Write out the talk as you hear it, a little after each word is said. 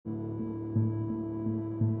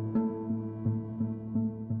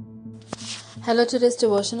Hello, today's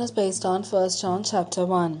devotion is based on 1 John chapter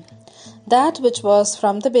 1. That which was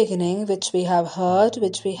from the beginning, which we have heard,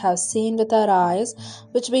 which we have seen with our eyes,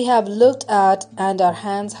 which we have looked at and our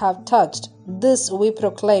hands have touched, this we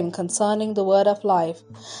proclaim concerning the word of life.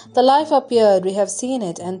 The life appeared, we have seen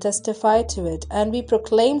it and testified to it, and we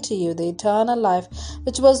proclaim to you the eternal life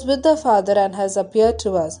which was with the Father and has appeared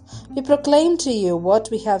to us. We proclaim to you what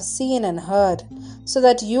we have seen and heard, so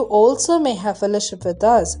that you also may have fellowship with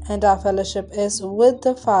us, and our fellowship is with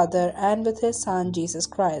the Father and with His Son Jesus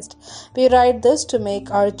Christ. We write this to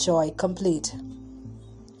make our joy complete.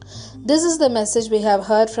 This is the message we have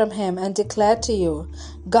heard from Him and declared to you.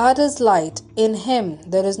 God is light. In Him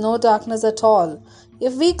there is no darkness at all.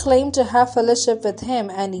 If we claim to have fellowship with Him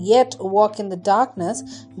and yet walk in the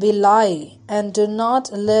darkness, we lie and do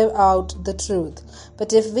not live out the truth.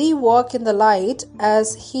 But if we walk in the light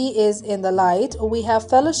as He is in the light, we have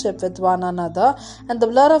fellowship with one another, and the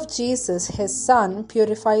blood of Jesus, His Son,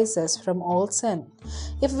 purifies us from all sin.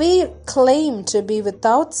 If we claim to be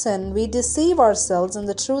without sin, we deceive ourselves and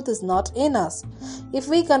the truth is not in us. If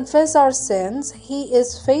we confess our sins, He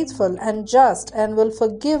is faithful and just and will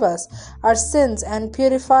forgive us our sins and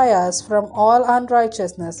purify us from all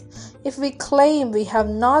unrighteousness. If we claim we have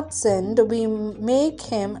not sinned, we make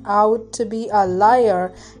Him out to be a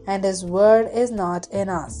liar, and His word is not in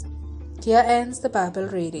us. Here ends the Bible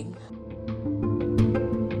reading.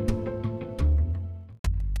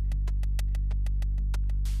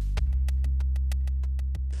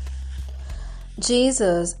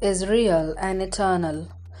 Jesus is real and eternal.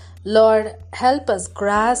 Lord, help us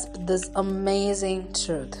grasp this amazing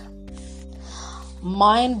truth.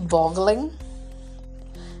 Mind-boggling.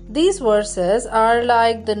 These verses are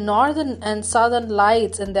like the northern and southern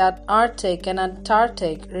lights in the Arctic and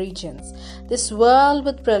Antarctic regions. They swirl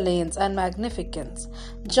with brilliance and magnificence.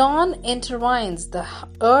 John intertwines the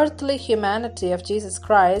earthly humanity of Jesus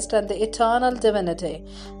Christ and the eternal divinity.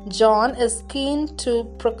 John is keen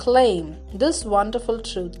to proclaim this wonderful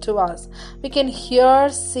truth to us. We can hear,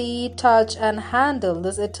 see, touch, and handle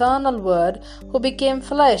this eternal Word who became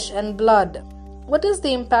flesh and blood. What is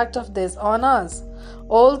the impact of this on us?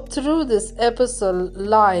 All through this epistle,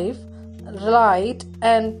 life, light,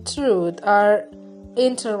 and truth are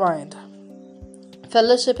intertwined.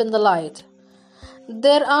 Fellowship in the light.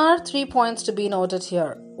 There are 3 points to be noted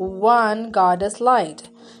here. 1. God is light.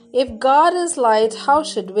 If God is light, how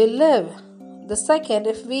should we live? The second,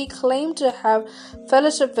 if we claim to have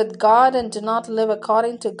fellowship with God and do not live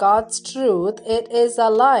according to God's truth, it is a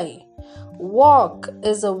lie. Walk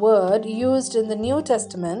is a word used in the New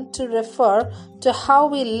Testament to refer to how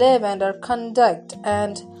we live and our conduct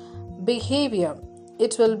and behavior.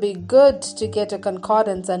 It will be good to get a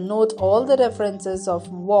concordance and note all the references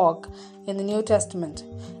of walk in the New Testament.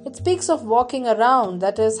 It speaks of walking around,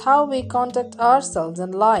 that is, how we conduct ourselves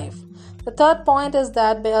in life. The third point is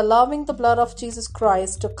that by allowing the blood of Jesus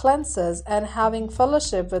Christ to cleanse us and having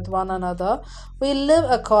fellowship with one another, we live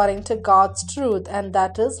according to God's truth, and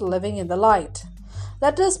that is living in the light.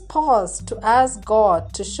 Let us pause to ask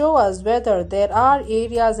God to show us whether there are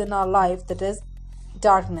areas in our life that is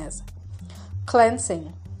darkness.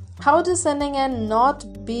 Cleansing. How does sinning and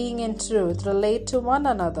not being in truth relate to one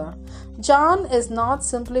another? John is not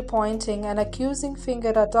simply pointing an accusing finger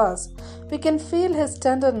at us. We can feel his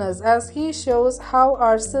tenderness as he shows how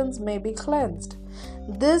our sins may be cleansed.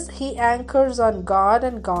 This he anchors on God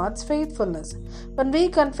and God's faithfulness. When we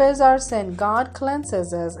confess our sin, God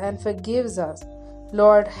cleanses us and forgives us.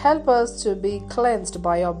 Lord, help us to be cleansed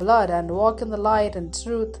by your blood and walk in the light and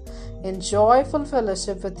truth in joyful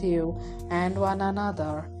fellowship with you and one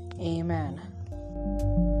another. Amen.